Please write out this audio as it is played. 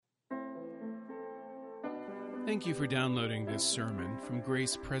Thank you for downloading this sermon from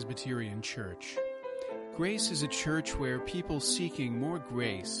Grace Presbyterian Church. Grace is a church where people seeking more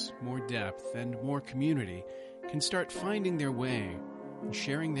grace, more depth, and more community can start finding their way and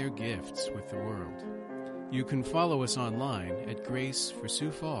sharing their gifts with the world. You can follow us online at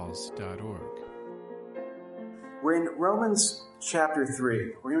graceforsiouxfalls.org. We're in Romans chapter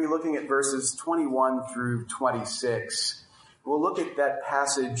 3. We're going to be looking at verses 21 through 26. We'll look at that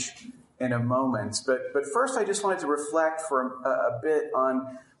passage in a moment. But first, I just wanted to reflect for a bit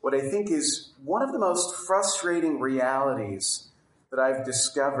on what I think is one of the most frustrating realities that I've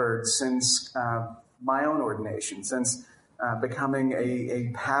discovered since my own ordination, since becoming a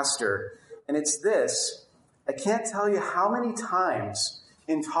pastor. And it's this: I can't tell you how many times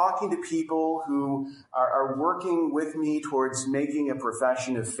in talking to people who are working with me towards making a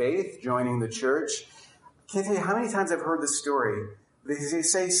profession of faith, joining the church, I can't tell you how many times I've heard this story. They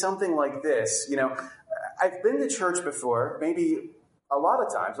say something like this: I've been to church before, maybe a lot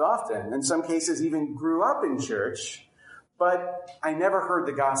of times, often, in some cases even grew up in church, but I never heard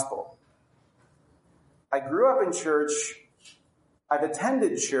the gospel. I grew up in church, I've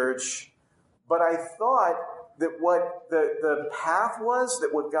attended church, but I thought that what the path was,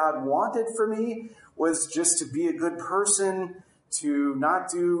 that what God wanted for me was just to be a good person, to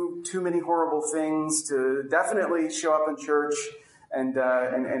not do too many horrible things, to definitely show up in church and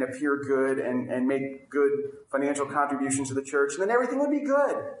appear good and make good financial contributions to the church, and then everything would be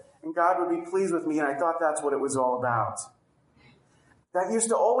good, and God would be pleased with me, and I thought that's what it was all about. That used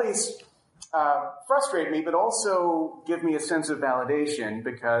to always frustrate me, but also give me a sense of validation,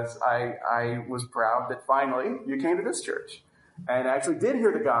 because I was proud that finally you came to this church and actually did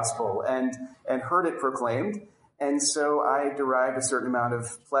hear the gospel and heard it proclaimed. And so I derived a certain amount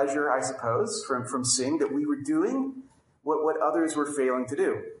of pleasure, I suppose, from seeing that we were doing what others were failing to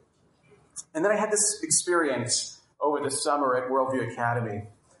do. And then I had this experience over the summer at Worldview Academy.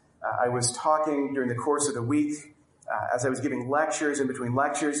 I was talking during the course of the week. As I was giving lectures, in between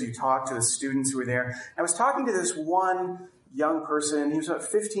lectures, you talk to the students who were there. I was talking to this one young person. He was about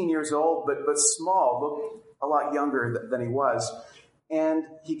 15 years old, but small, looked a lot younger than he was. And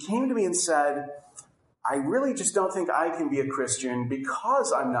he came to me and said, I really just don't think I can be a Christian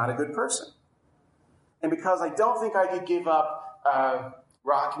because I'm not a good person. And because I don't think I could give up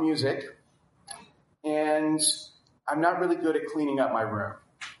rock music, and I'm not really good at cleaning up my room.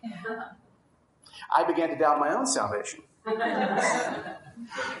 I began to doubt my own salvation.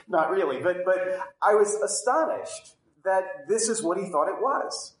 Not really, but I was astonished that this is what he thought it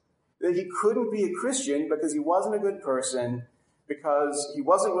was. That he couldn't be a Christian because he wasn't a good person, because he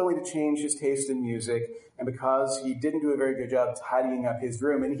wasn't willing to change his taste in music, and because he didn't do a very good job tidying up his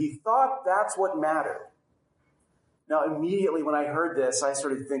room. And he thought that's what mattered. Now, immediately when I heard this, I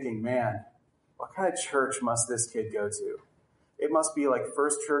started thinking, man, what kind of church must this kid go to? It must be like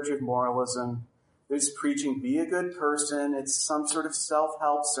First Church of Moralism. They're just preaching, be a good person. It's some sort of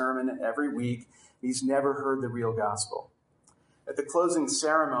self-help sermon every week. He's never heard the real gospel. At the closing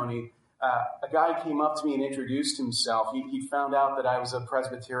ceremony, a guy came up to me and introduced himself. He found out that I was a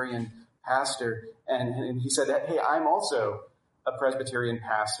Presbyterian pastor, and he said, hey, I'm also a Presbyterian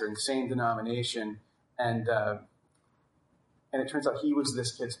pastor in the same denomination. And it turns out he was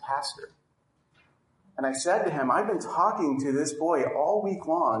this kid's pastor. And I said to him, I've been talking to this boy all week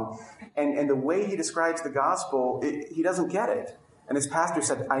long, and the way he describes the gospel, he doesn't get it. And his pastor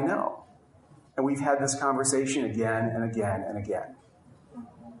said, I know. And we've had this conversation again and again and again.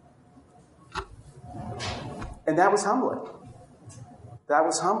 And that was humbling. That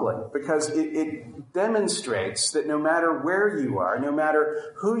was humbling, because it demonstrates that no matter where you are, no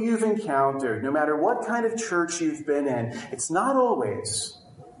matter who you've encountered, no matter what kind of church you've been in, it's not always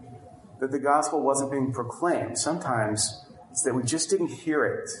that the gospel wasn't being proclaimed. Sometimes it's that we just didn't hear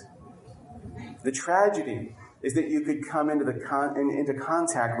it. The tragedy is that you could come into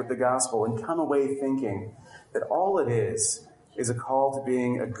contact with the gospel and come away thinking that all it is a call to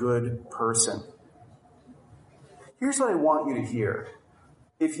being a good person. Here's what I want you to hear.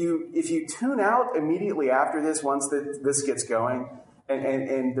 If you tune out immediately after this, once this gets going,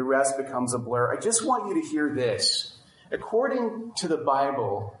 and the rest becomes a blur, I just want you to hear this. According to the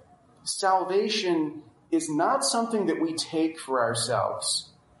Bible, salvation is not something that we take for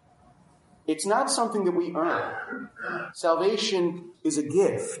ourselves. It's not something that we earn. Salvation is a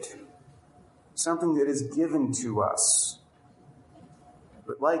gift, something that is given to us.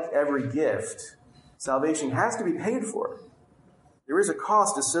 But like every gift, salvation has to be paid for. There is a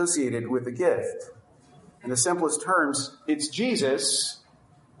cost associated with the gift. In the simplest terms, it's Jesus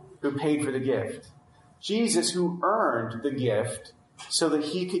who paid for the gift. Jesus who earned the gift so that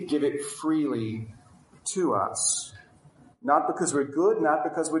he could give it freely to us. Not because we're good, not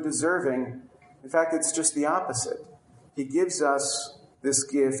because we're deserving. In fact, it's just the opposite. He gives us this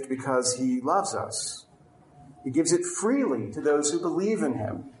gift because he loves us. He gives it freely to those who believe in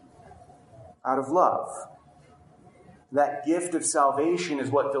him out of love. That gift of salvation is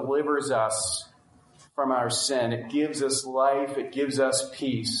what delivers us from our sin. It gives us life. It gives us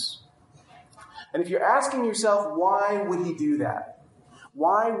peace. And if you're asking yourself, why would he do that?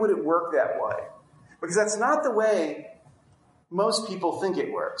 Why would it work that way? Because that's not the way most people think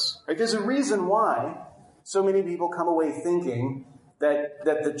it works. Right? There's a reason why so many people come away thinking that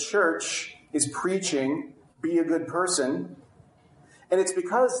the church is preaching, be a good person. And it's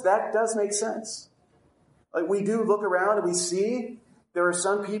because that does make sense. Like, we do look around and we see there are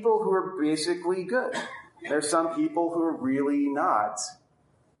some people who are basically good. There are some people who are really not.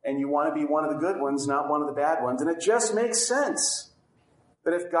 And you want to be one of the good ones, not one of the bad ones. And it just makes sense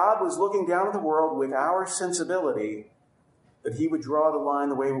that if God was looking down at the world with our sensibility, that he would draw the line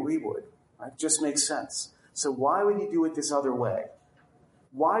the way we would. Right? It just makes sense. So why would he do it this other way?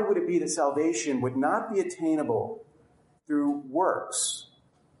 Why would it be that salvation would not be attainable through works,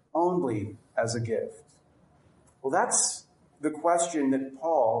 only as a gift? Well, that's the question that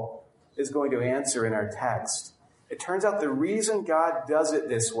Paul is going to answer in our text. It turns out the reason God does it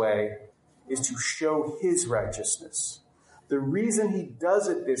this way is to show his righteousness. The reason he does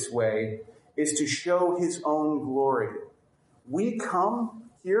it this way is to show his own glory. We come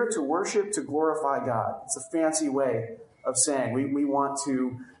here to worship, to glorify God. It's a fancy way of saying we want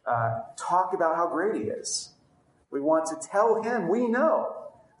to talk about how great he is. We want to tell him we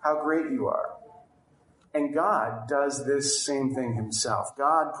know how great you are. And God does this same thing himself.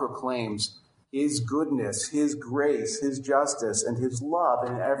 God proclaims his goodness, his grace, his justice, and his love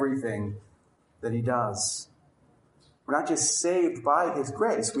in everything that he does. We're not just saved by his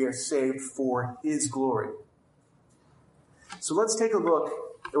grace, we are saved for his glory. So let's take a look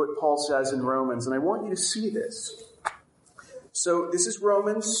at what Paul says in Romans, and I want you to see this. So this is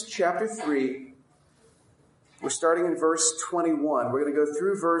Romans chapter 3. We're starting in verse 21. We're going to go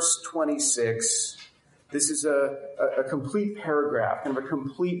through verse 26. This is a complete paragraph, kind of a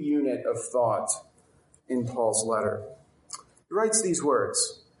complete unit of thought in Paul's letter. He writes these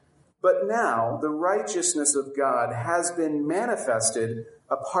words, "But now the righteousness of God has been manifested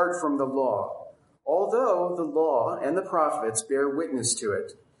apart from the law, although the law and the prophets bear witness to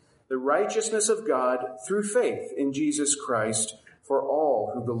it. The righteousness of God through faith in Jesus Christ for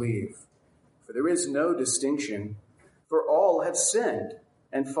all who believe. For there is no distinction, for all have sinned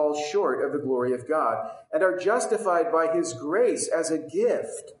and fall short of the glory of God, and are justified by his grace as a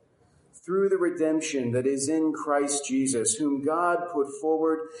gift through the redemption that is in Christ Jesus, whom God put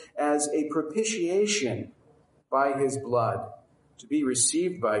forward as a propitiation by his blood, to be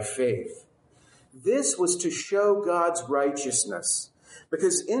received by faith. This was to show God's righteousness,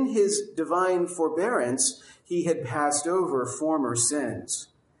 because in his divine forbearance he had passed over former sins.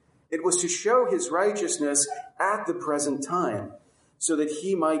 It was to show his righteousness at the present time, so that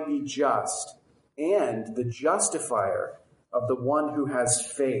he might be just and the justifier of the one who has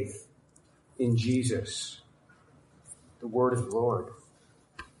faith in Jesus." The word of the Lord.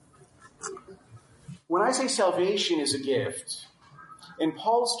 When I say salvation is a gift, in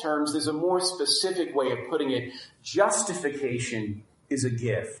Paul's terms, there's a more specific way of putting it. Justification is a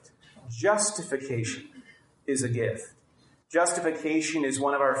gift. Justification is a gift. Justification is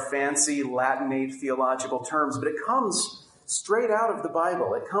one of our fancy Latinate theological terms, but it comes straight out of the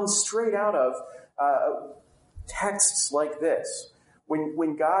Bible. It comes straight out of texts like this.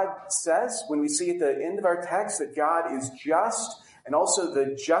 When God says, when we see at the end of our text that God is just and also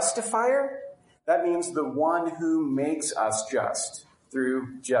the justifier, that means the one who makes us just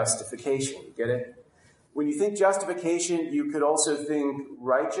through justification. You get it? When you think justification, you could also think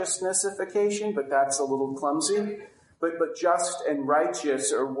righteousnessification, but that's a little clumsy. But just and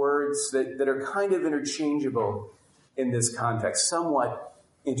righteous are words that are kind of interchangeable in this context, somewhat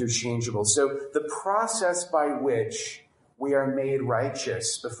interchangeable. So the process by which we are made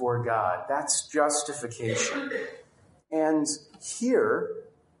righteous before God, that's justification. And here,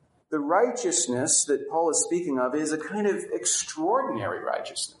 the righteousness that Paul is speaking of is a kind of extraordinary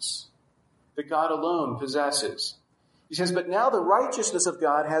righteousness that God alone possesses. He says, "But now the righteousness of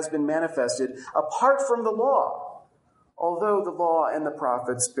God has been manifested apart from the law, although the law and the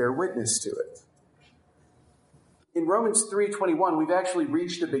prophets bear witness to it." In Romans 3:21, we've actually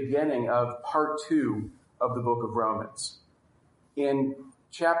reached the beginning of part 2 of the book of Romans. In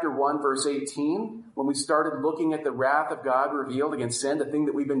chapter 1, verse 18, when we started looking at the wrath of God revealed against sin, the thing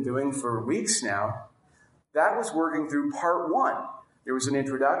that we've been doing for weeks now, that was working through part 1 There was an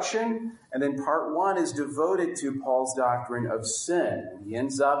introduction, and then part 1 is devoted to Paul's doctrine of sin. And he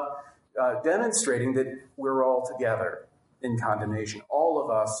ends up demonstrating that we're all together in condemnation. All of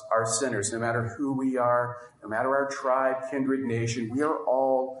us are sinners, no matter who we are, no matter our tribe, kindred, nation. We are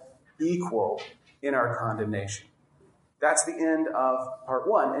all equal in our condemnation. That's the end of part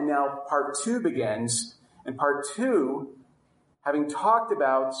 1. And now part 2 begins. And part 2, having talked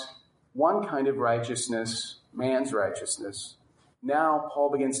about one kind of righteousness, man's righteousness, now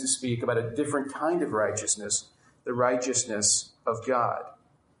Paul begins to speak about a different kind of righteousness, the righteousness of God.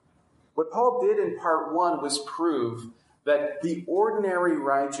 What Paul did in part 1 was prove that the ordinary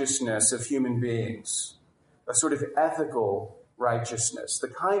righteousness of human beings, a sort of ethical righteousness, the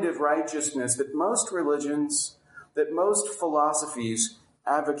kind of righteousness that most religions, that most philosophies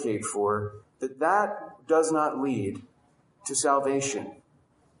advocate for, that does not lead to salvation.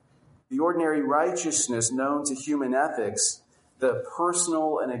 The ordinary righteousness known to human ethics, the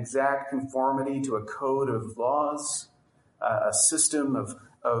personal and exact conformity to a code of laws, a system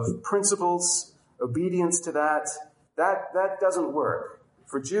of principles, obedience to that doesn't work.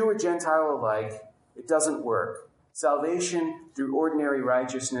 For Jew or Gentile alike, it doesn't work. Salvation through ordinary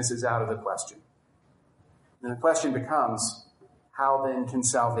righteousness is out of the question. And the question becomes, how then can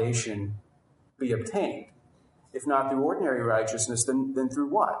salvation be obtained? If not through ordinary righteousness, then through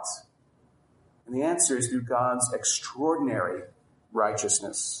what? And the answer is through God's extraordinary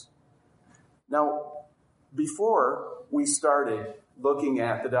righteousness. Now, before we started looking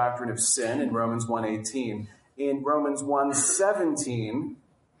at the doctrine of sin in Romans 1:18, in Romans 1:17,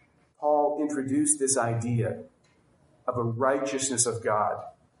 Paul introduced this idea of a righteousness of God.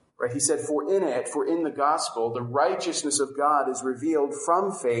 Right? He said, for in the gospel, the righteousness of God is revealed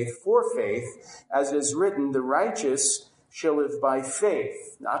from faith for faith, as it is written, the righteous shall live by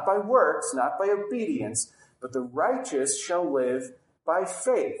faith, not by works, not by obedience, but the righteous shall live by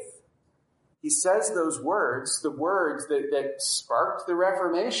faith. He says those words, the words that sparked the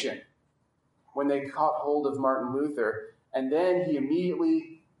Reformation when they caught hold of Martin Luther, and then he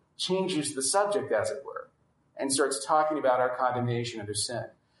immediately changes the subject, as it were, and starts talking about our condemnation under sin.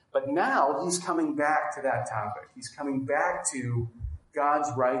 But now he's coming back to that topic. He's coming back to God's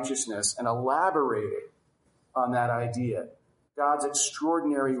righteousness and elaborating on that idea. God's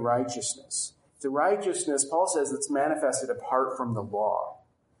extraordinary righteousness. The righteousness, Paul says, that's manifested apart from the law.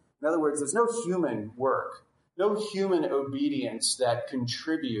 In other words, there's no human work, no human obedience that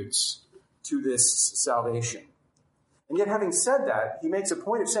contributes to this salvation. And yet, having said that, he makes a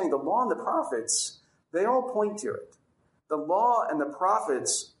point of saying the law and the prophets, they all point to it. The law and the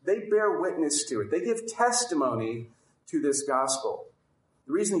prophets, they bear witness to it. They give testimony to this gospel.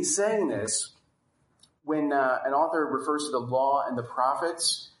 The reason he's saying this, when an author refers to the law and the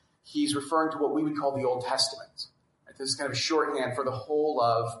prophets, he's referring to what we would call the Old Testament. This is kind of a shorthand for the whole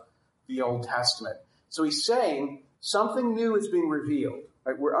of the Old Testament. So he's saying something new is being revealed.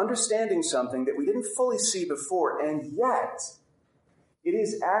 Right? We're understanding something that we didn't fully see before, and yet it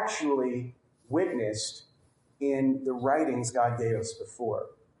is actually witnessed in the writings God gave us before.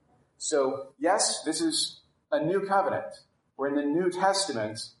 So, yes, this is a new covenant. We're in the New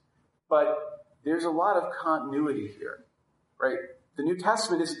Testament, but there's a lot of continuity here, right? The New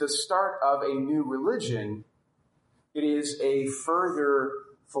Testament is the start of a new religion. It is a further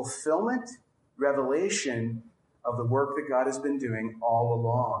fulfillment, revelation of the work that God has been doing all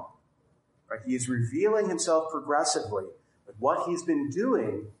along. Right? He is revealing himself progressively, but what he's been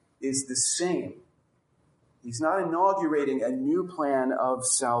doing is the same. He's not inaugurating a new plan of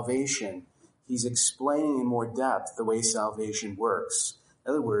salvation. He's explaining in more depth the way salvation works.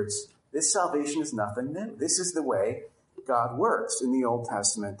 In other words, this salvation is nothing new. This is the way God works in the Old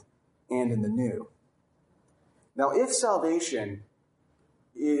Testament and in the New. Now, if salvation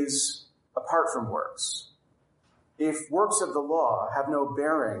is apart from works, if works of the law have no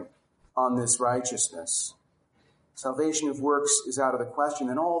bearing on this righteousness, salvation of works is out of the question,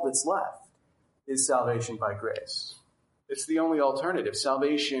 and all that's left is salvation by grace. It's the only alternative.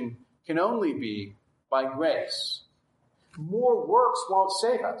 Salvation can only be by grace. More works won't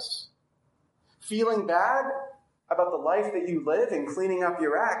save us. Feeling bad about the life that you live and cleaning up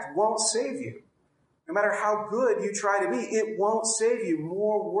your act won't save you. No matter how good you try to be, it won't save you.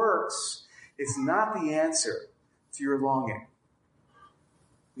 More works is not the answer to your longing.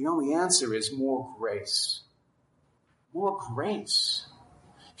 The only answer is more grace. More grace.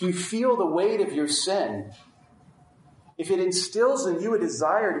 If you feel the weight of your sin, if it instills in you a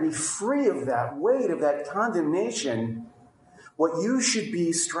desire to be free of that weight, of that condemnation, what you should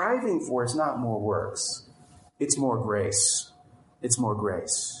be striving for is not more works. It's more grace. It's more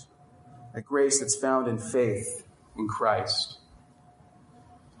grace. A grace that's found in faith in Christ.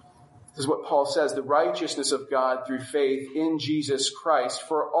 This is what Paul says, the righteousness of God through faith in Jesus Christ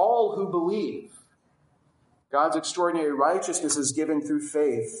for all who believe. God's extraordinary righteousness is given through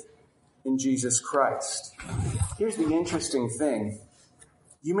faith in Jesus Christ. Here's the interesting thing.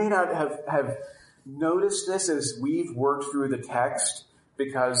 You may not have noticed this as we've worked through the text,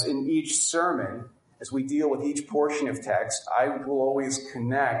 because in each sermon, as we deal with each portion of text, I will always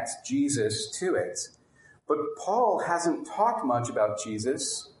connect Jesus to it. But Paul hasn't talked much about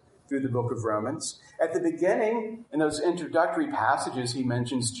Jesus through the book of Romans. At the beginning, in those introductory passages, he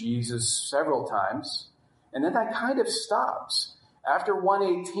mentions Jesus several times, and then that kind of stops. After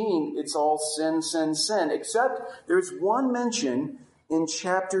 1:18, it's all sin, sin, sin, except there's one mention in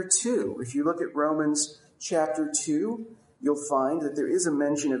chapter 2. If you look at Romans chapter 2, you'll find that there is a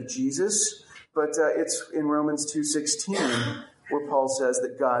mention of Jesus, but it's in Romans 2:16, where Paul says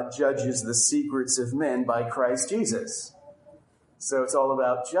that God judges the secrets of men by Christ Jesus. So it's all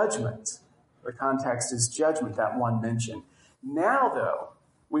about judgment. The context is judgment, that one mention. Now, though,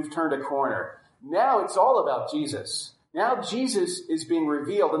 we've turned a corner. Now it's all about Jesus. Now Jesus is being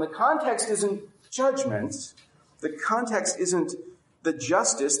revealed, and the context isn't judgment. The context isn't the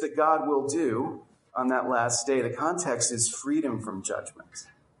justice that God will do on that last day. The context is freedom from judgment.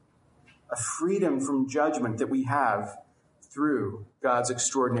 A freedom from judgment that we have through God's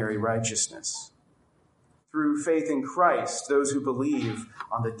extraordinary righteousness. Through faith in Christ, those who believe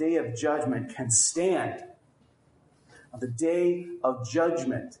on the day of judgment can stand. On the day of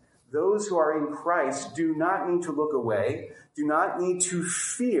judgment, those who are in Christ do not need to look away, do not need to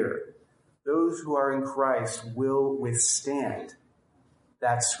fear. Those who are in Christ will withstand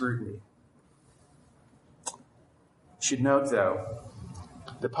that scrutiny. You should note, though,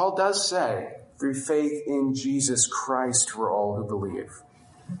 that Paul does say, through faith in Jesus Christ for all who believe.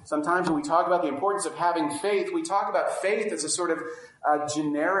 Sometimes when we talk about the importance of having faith, we talk about faith as a sort of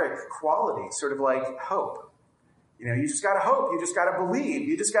generic quality, sort of like hope. You just got to hope, you just got to believe,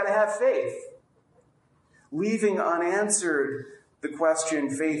 you just got to have faith. Leaving unanswered the question,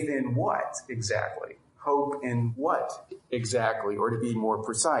 faith in what exactly? Hope in what exactly? Or to be more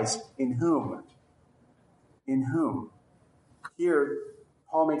precise, in whom? In whom? Here,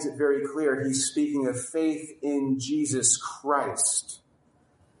 Paul makes it very clear he's speaking of faith in Jesus Christ,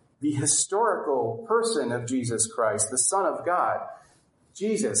 the historical person of Jesus Christ, the Son of God.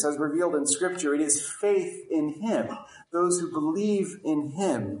 Jesus, as revealed in Scripture, it is faith in him, those who believe in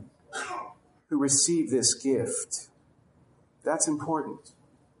him, who receive this gift. That's important.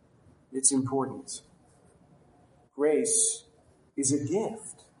 It's important. Grace is a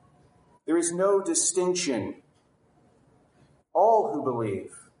gift. There is no distinction. All who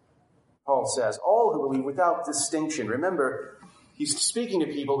believe, Paul says, all who believe without distinction. Remember, he's speaking to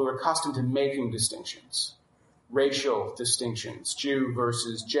people who are accustomed to making distinctions, racial distinctions, Jew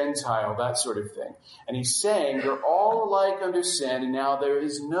versus Gentile, that sort of thing. And he's saying you're all alike under sin, and now there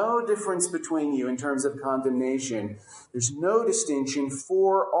is no difference between you in terms of condemnation. There's no distinction,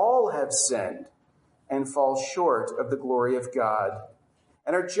 for all have sinned and fall short of the glory of God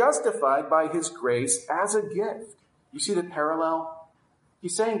and are justified by his grace as a gift. You see the parallel?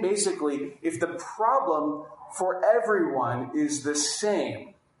 He's saying basically, if the problem for everyone is the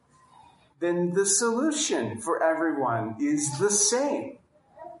same, then the solution for everyone is the same.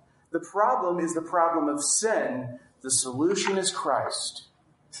 The problem is the problem of sin. The solution is Christ.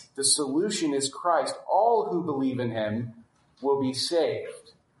 The solution is Christ. All who believe in him will be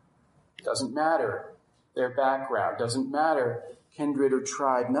saved. Doesn't matter their background. Doesn't matter kindred or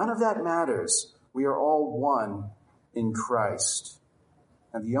tribe. None of that matters. We are all one in Christ.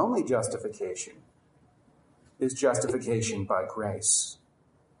 And the only justification is justification by grace.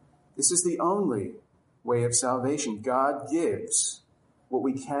 This is the only way of salvation. God gives what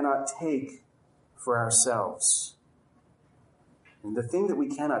we cannot take for ourselves. And the thing that we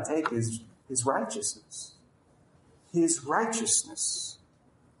cannot take is his righteousness. His righteousness.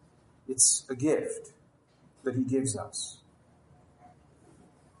 It's a gift that he gives us.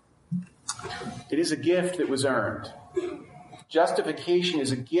 It is a gift that was earned. Justification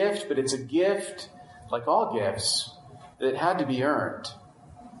is a gift, but it's a gift, like all gifts, that had to be earned.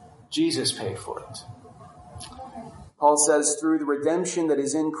 Jesus paid for it. Paul says, through the redemption that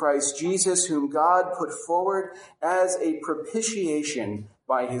is in Christ Jesus, whom God put forward as a propitiation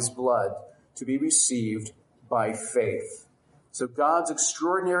by his blood to be received by faith. So God's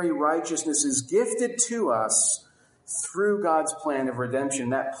extraordinary righteousness is gifted to us through God's plan of redemption.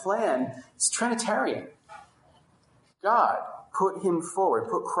 That plan is Trinitarian. God put him forward,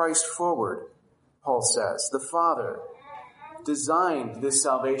 put Christ forward, Paul says. The Father designed this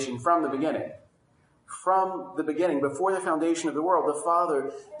salvation from the beginning. From the beginning, before the foundation of the world, the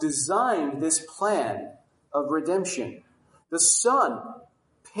Father designed this plan of redemption. The Son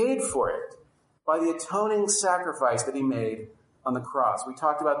paid for it by the atoning sacrifice that he made on the cross. We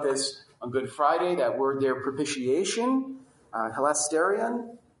talked about this on Good Friday, that word there, propitiation,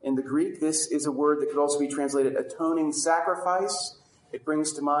 hilasterion. In the Greek, this is a word that could also be translated atoning sacrifice. It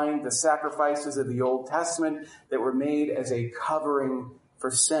brings to mind the sacrifices of the Old Testament that were made as a covering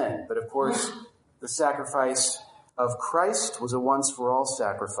for sin. But of course, the sacrifice of Christ was a once-for-all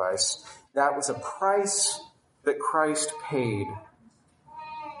sacrifice. That was a price that Christ paid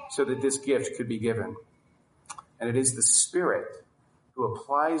so that this gift could be given. And it is the Spirit who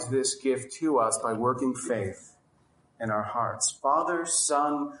applies this gift to us by working faith in our hearts. Father,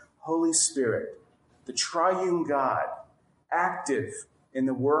 Son, Holy Spirit, the triune God, active in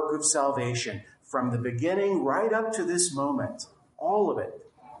the work of salvation from the beginning right up to this moment. All of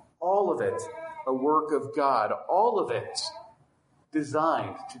it, a work of God, all of it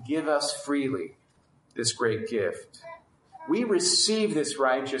designed to give us freely this great gift. We receive this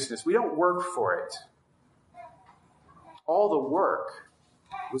righteousness. We don't work for it. All the work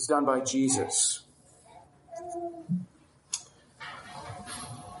was done by Jesus.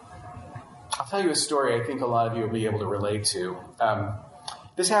 I'll tell you a story I think a lot of you will be able to relate to.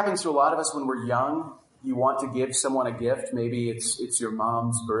 This happens to a lot of us when we're young. You want to give someone a gift. Maybe it's your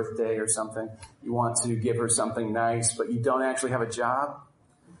mom's birthday or something. You want to give her something nice, but you don't actually have a job.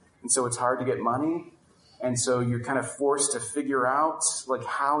 And so it's hard to get money. And so you're kind of forced to figure out like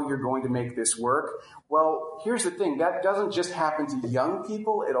how you're going to make this work. Well, here's the thing. That doesn't just happen to young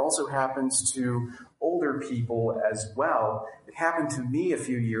people. It also happens to older people as well. It happened to me a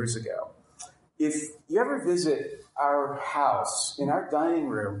few years ago. If you ever visit our house, in our dining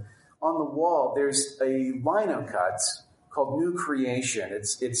room, on the wall, there's a lino cut called New Creation.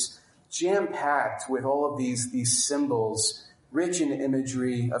 It's jam-packed with all of these symbols, rich in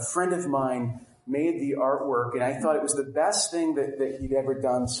imagery. A friend of mine made the artwork, and I thought it was the best thing that he'd ever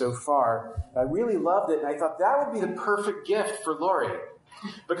done so far. I really loved it, and I thought that would be the perfect gift for Lori,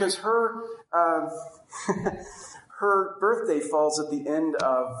 because her her birthday falls at the end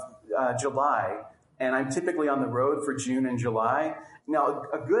of July, and I'm typically on the road for June and July. Now,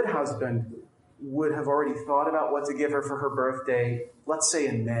 a good husband would have already thought about what to give her for her birthday, let's say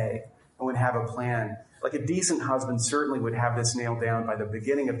in May, and would have a plan. Like a decent husband certainly would have this nailed down by the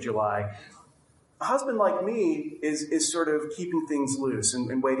beginning of July. A husband like me is sort of keeping things loose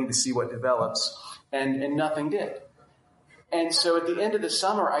and waiting to see what develops, and nothing did. And so at the end of the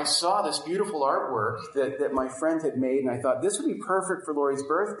summer, I saw this beautiful artwork that my friend had made, and I thought, this would be perfect for Lori's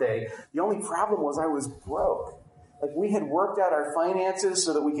birthday. The only problem was I was broke. Like, we had worked out our finances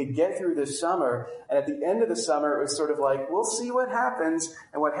so that we could get through this summer, and at the end of the summer, it was sort of like, we'll see what happens,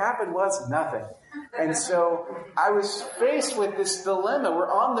 and what happened was nothing. And so I was faced with this dilemma.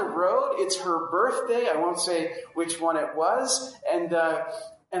 We're on the road. It's her birthday. I won't say which one it was.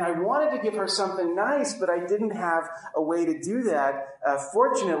 And I wanted to give her something nice, but I didn't have a way to do that.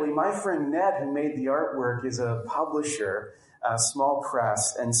 Fortunately, my friend Ned, who made the artwork, is a publisher, a small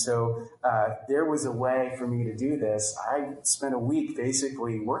press. And so there was a way for me to do this. I spent a week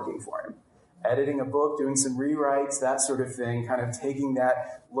basically working for him, editing a book, doing some rewrites, that sort of thing, kind of taking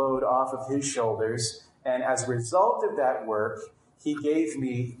that load off of his shoulders. And as a result of that work, he gave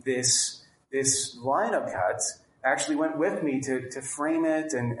me this lino cut, actually went with me to frame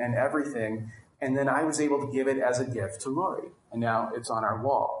it and everything. And then I was able to give it as a gift to Lori. And now it's on our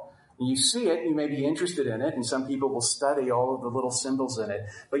wall. And you see it, you may be interested in it, and some people will study all of the little symbols in it.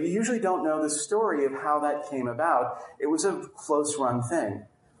 But you usually don't know the story of how that came about. It was a close-run thing.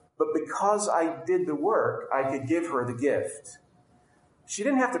 But because I did the work, I could give her the gift. She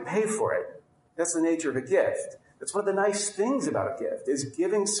didn't have to pay for it. That's the nature of a gift. That's one of the nice things about a gift, is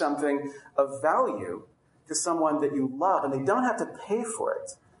giving something of value to someone that you love, and they don't have to pay for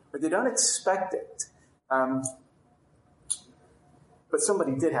it, or they don't expect it. But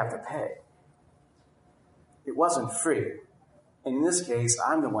somebody did have to pay. It wasn't free. And in this case,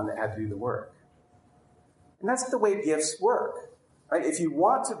 I'm the one that had to do the work. And that's the way gifts work. Right? If you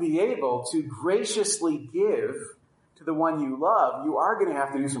want to be able to graciously give to the one you love, you are going to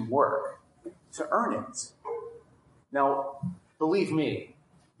have to do some work to earn it. Now, believe me,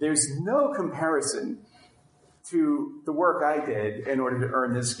 there's no comparison to the work I did in order to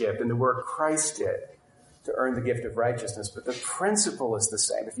earn this gift and the work Christ did to earn the gift of righteousness. But the principle is the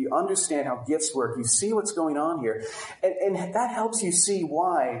same. If you understand how gifts work, you see what's going on here. And that helps you see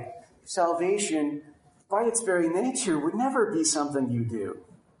why salvation, by its very nature, would never be something you do.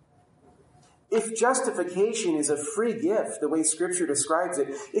 If justification is a free gift, the way Scripture describes it,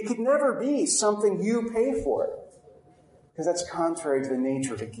 it could never be something you pay for. Because that's contrary to the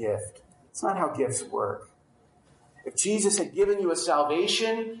nature of a gift. It's not how gifts work. If Jesus had given you a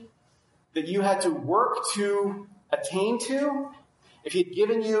salvation that you had to work to attain to, if he'd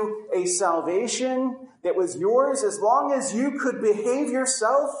given you a salvation that was yours as long as you could behave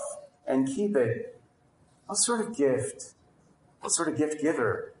yourself and keep it, what sort of gift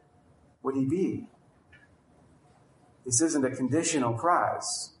giver would he be? This isn't a conditional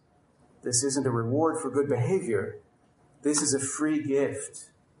prize. This isn't a reward for good behavior. This is a free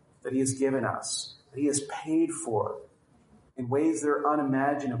gift that he has given us, that he has paid for in ways that are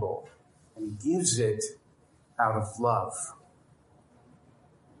unimaginable. And he gives it out of love.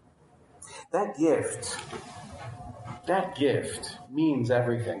 That gift means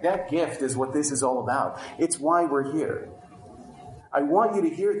everything. That gift is what this is all about. It's why we're here. I want you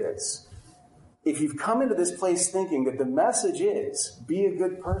to hear this. If you've come into this place thinking that the message is, be a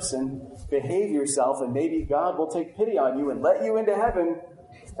good person, behave yourself, and maybe God will take pity on you and let you into heaven,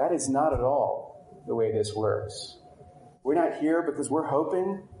 that is not at all the way this works. We're not here because we're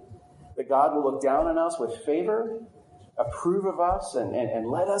hoping that God will look down on us with favor, approve of us, and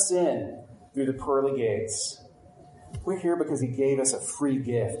let us in through the pearly gates. We're here because he gave us a free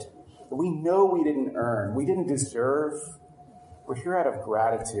gift that we know we didn't earn, we didn't deserve. We're here out of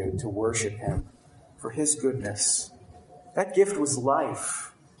gratitude to worship him for his goodness. That gift was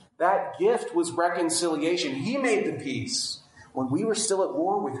life. That gift was reconciliation. He made the peace when we were still at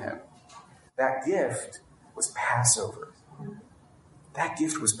war with him. That gift was Passover. That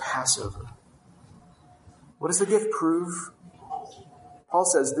gift was Passover. What does the gift prove? Paul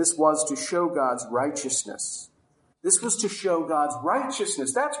says this was to show God's righteousness. This was to show God's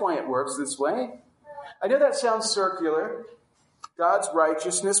righteousness. That's why it works this way. I know that sounds circular. God's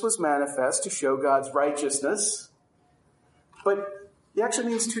righteousness was manifest to show God's righteousness. But he actually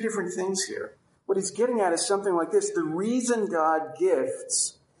means two different things here. What he's getting at is something like this. The reason God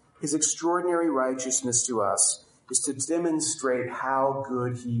gifts his extraordinary righteousness to us is to demonstrate how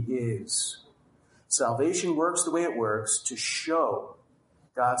good he is. Salvation works the way it works to show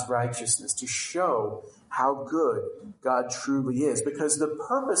God's righteousness, to show how good God truly is. Because the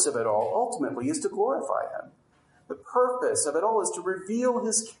purpose of it all ultimately is to glorify him. The purpose of it all is to reveal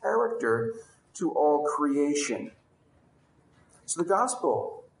his character to all creation. So the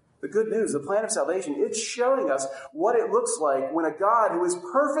gospel, the good news, the plan of salvation, it's showing us what it looks like when a God who is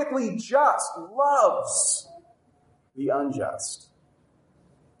perfectly just loves the unjust.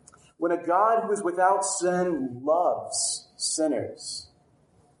 When a God who is without sin loves sinners.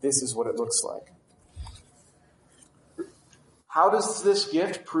 This is what it looks like. How does this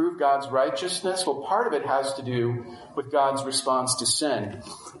gift prove God's righteousness? Well, part of it has to do with God's response to sin.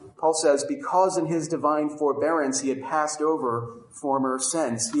 Paul says, because in his divine forbearance he had passed over former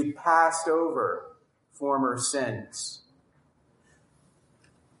sins. He had passed over former sins.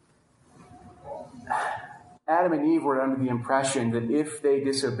 Adam and Eve were under the impression that if they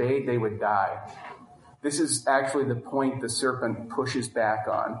disobeyed, they would die. This is actually the point the serpent pushes back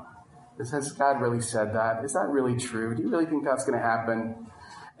on. Has God really said that? Is that really true? Do you really think that's going to happen?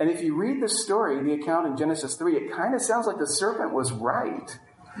 And if you read the story, the account in Genesis 3, it kind of sounds like the serpent was right.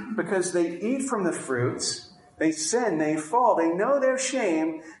 Because they eat from the fruits, they sin, they fall, they know their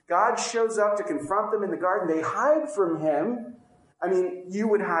shame. God shows up to confront them in the garden. They hide from him. I mean, you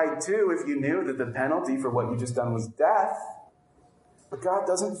would hide too if you knew that the penalty for what you just done was death. But God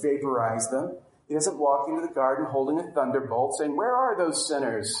doesn't vaporize them. He doesn't walk into the garden holding a thunderbolt saying, where are those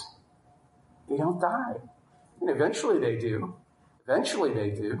sinners? They don't die. And eventually they do. Eventually they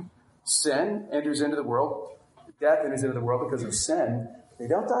do. Sin enters into the world. Death enters into the world because of sin. They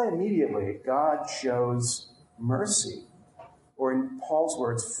don't die immediately. God shows mercy. Or in Paul's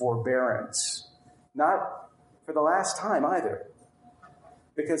words, forbearance. Not for the last time either.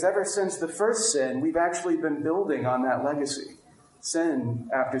 Because ever since the first sin, we've actually been building on that legacy. Sin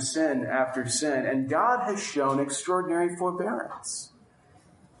after sin after sin. And God has shown extraordinary forbearance.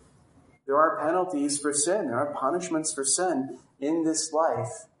 There are penalties for sin. There are punishments for sin in this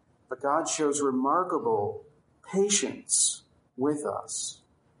life. But God shows remarkable patience with us.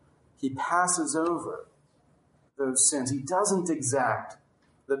 He passes over those sins. He doesn't exact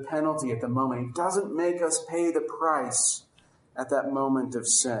the penalty at the moment. He doesn't make us pay the price at that moment of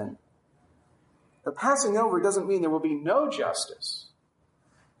sin. The passing over doesn't mean there will be no justice.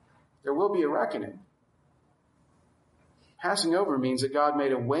 There will be a reckoning. Passing over means that God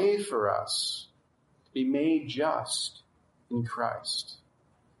made a way for us to be made just in Christ.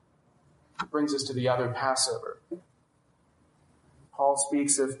 It brings us to the other Passover. Paul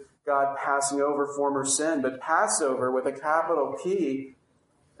speaks of God passing over former sin, but Passover with a capital P,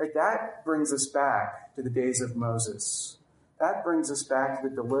 right, that brings us back to the days of Moses. That brings us back to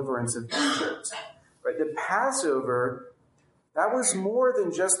the deliverance of Egypt. Right? The Passover, that was more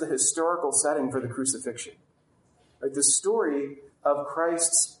than just the historical setting for the crucifixion. Right? The story of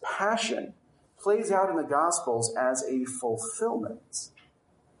Christ's passion plays out in the Gospels as a fulfillment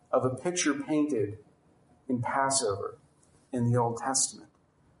of a picture painted in Passover in the Old Testament.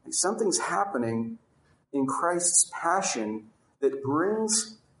 Something's happening in Christ's passion that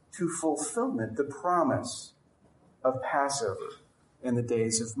brings to fulfillment the promise of Passover in the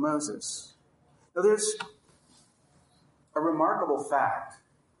days of Moses. Now, there's a remarkable fact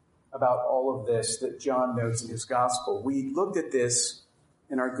about all of this that John notes in his gospel. We looked at this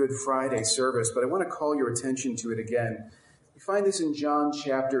in our Good Friday service, but I want to call your attention to it again. We find this in John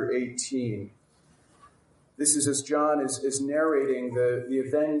chapter 18. This is as John is narrating the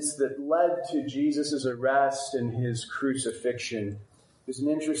events that led to Jesus' arrest and his crucifixion. There's an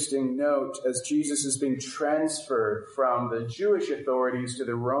interesting note as Jesus is being transferred from the Jewish authorities to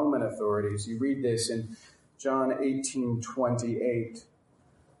the Roman authorities. You read this in John 18:28.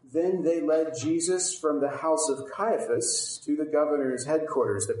 Then they led Jesus from the house of Caiaphas to the governor's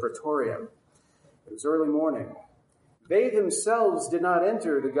headquarters, the Praetorium. It was early morning. They themselves did not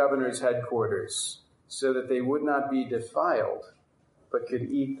enter the governor's headquarters, so that they would not be defiled, but could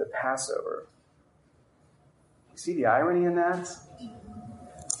eat the Passover. You see the irony in that?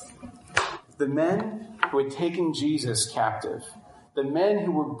 The men who had taken Jesus captive, the men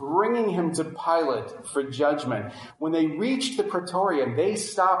who were bringing him to Pilate for judgment, when they reached the Praetorium, they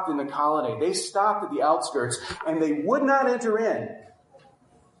stopped in the colonnade. They stopped at the outskirts, and they would not enter in.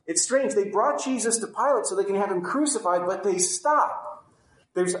 It's strange. They brought Jesus to Pilate so they can have him crucified, but they stop.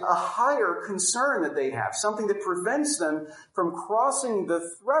 There's a higher concern that they have, something that prevents them from crossing the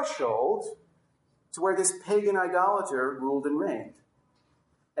threshold to where this pagan idolater ruled and reigned.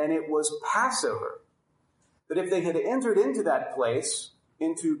 And it was Passover. That if they had entered into that place,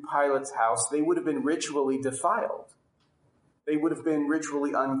 into Pilate's house, they would have been ritually defiled. They would have been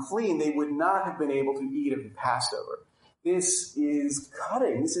ritually unclean. They would not have been able to eat of the Passover. This is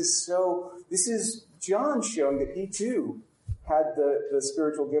cutting. This is John showing that he too had the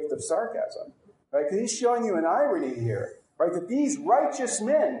spiritual gift of sarcasm, right? Because he's showing you an irony here, right? That these righteous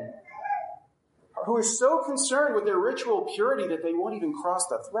men who are so concerned with their ritual purity that they won't even cross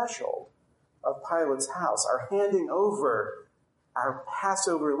the threshold of Pilate's house are handing over our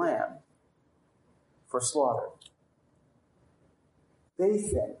Passover lamb for slaughter. They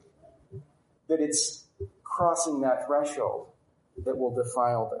think that it's crossing that threshold that will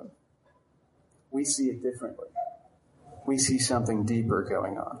defile them. We see it differently. We see something deeper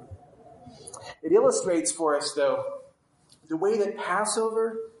going on. It illustrates for us, though, the way that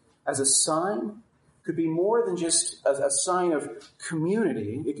Passover as a sign could be more than just a sign of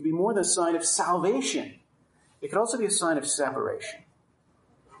community. It could be more than a sign of salvation. It could also be a sign of separation.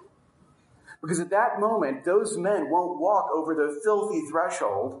 Because at that moment, those men won't walk over the filthy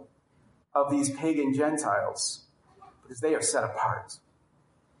threshold of these pagan Gentiles because they are set apart.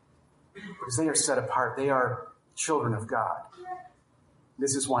 Because they are set apart. They are children of God.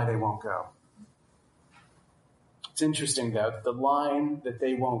 This is why they won't go. It's interesting, though, that the line that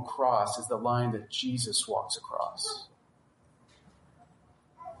they won't cross is the line that Jesus walks across.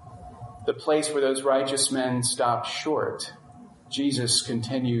 The place where those righteous men stopped short, Jesus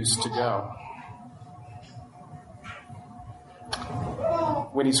continues to go.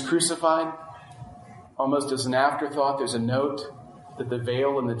 When he's crucified, almost as an afterthought, there's a note that the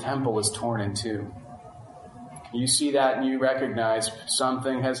veil in the temple is torn in two. You see that and you recognize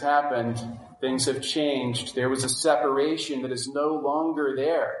something has happened. Things have changed. There was a separation that is no longer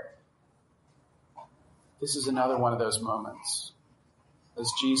there. This is another one of those moments as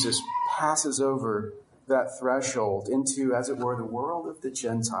Jesus passes over that threshold into, as it were, the world of the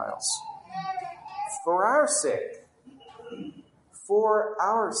Gentiles. For our sake,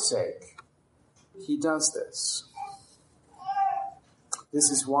 he does this. This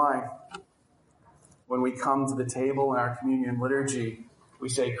is why when we come to the table in our communion liturgy, we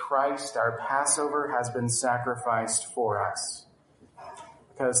say, Christ, our Passover, has been sacrificed for us.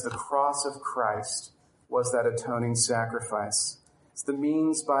 Because the cross of Christ was that atoning sacrifice. It's the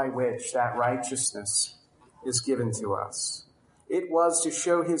means by which that righteousness is given to us. It was to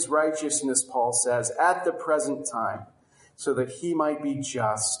show his righteousness, Paul says, at the present time, so that he might be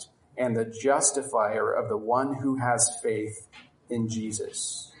just and the justifier of the one who has faith in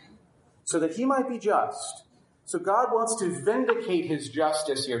Jesus. So that he might be just. So God wants to vindicate his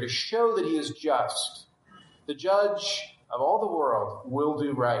justice here, to show that he is just. The judge of all the world will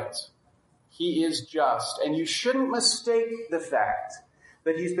do right. He is just, and you shouldn't mistake the fact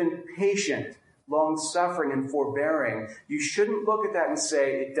that he's been patient, long-suffering, and forbearing. You shouldn't look at that and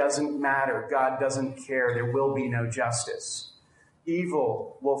say, it doesn't matter, God doesn't care, there will be no justice.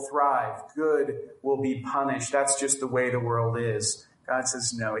 Evil will thrive, good will be punished. That's just the way the world is. God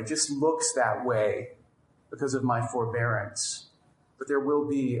says, no, it just looks that way because of my forbearance. But there will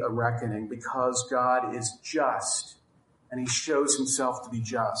be a reckoning because God is just, and he shows himself to be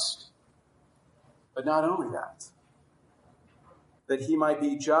just. But not only that he might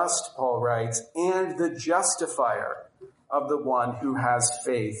be just, Paul writes, and the justifier of the one who has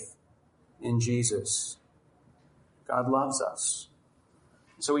faith in Jesus. God loves us.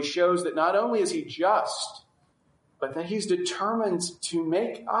 So he shows that not only is he just, but that he's determined to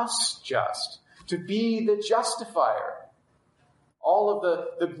make us just, to be the justifier. All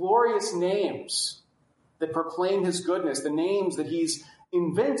of the glorious names that proclaim his goodness, the names that he's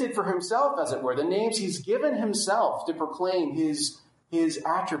invented for himself, as it were, the names he's given himself to proclaim his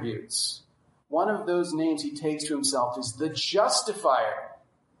attributes. One of those names he takes to himself is the justifier.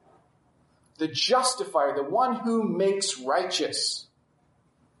 The justifier, the one who makes righteous.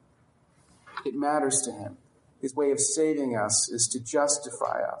 It matters to him. His way of saving us is to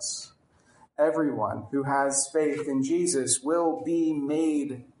justify us. Everyone who has faith in Jesus will be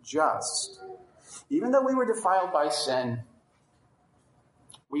made just. Even though we were defiled by sin,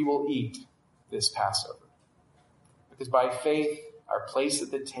 we will eat this Passover. Because by faith, our place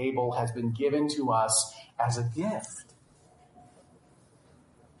at the table has been given to us as a gift.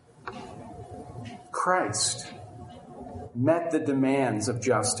 Christ met the demands of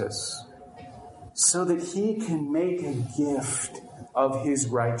justice so that he can make a gift of his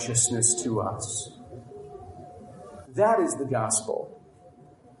righteousness to us. That is the gospel.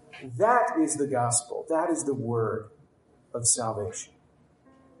 That is the gospel. That is the word of salvation.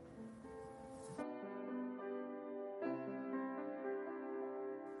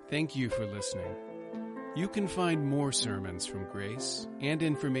 Thank you for listening. You can find more sermons from Grace and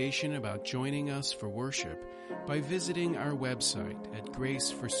information about joining us for worship by visiting our website at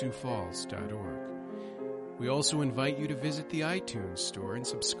graceforsiouxfalls.org. We also invite you to visit the iTunes store and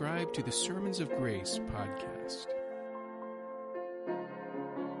subscribe to the Sermons of Grace podcast.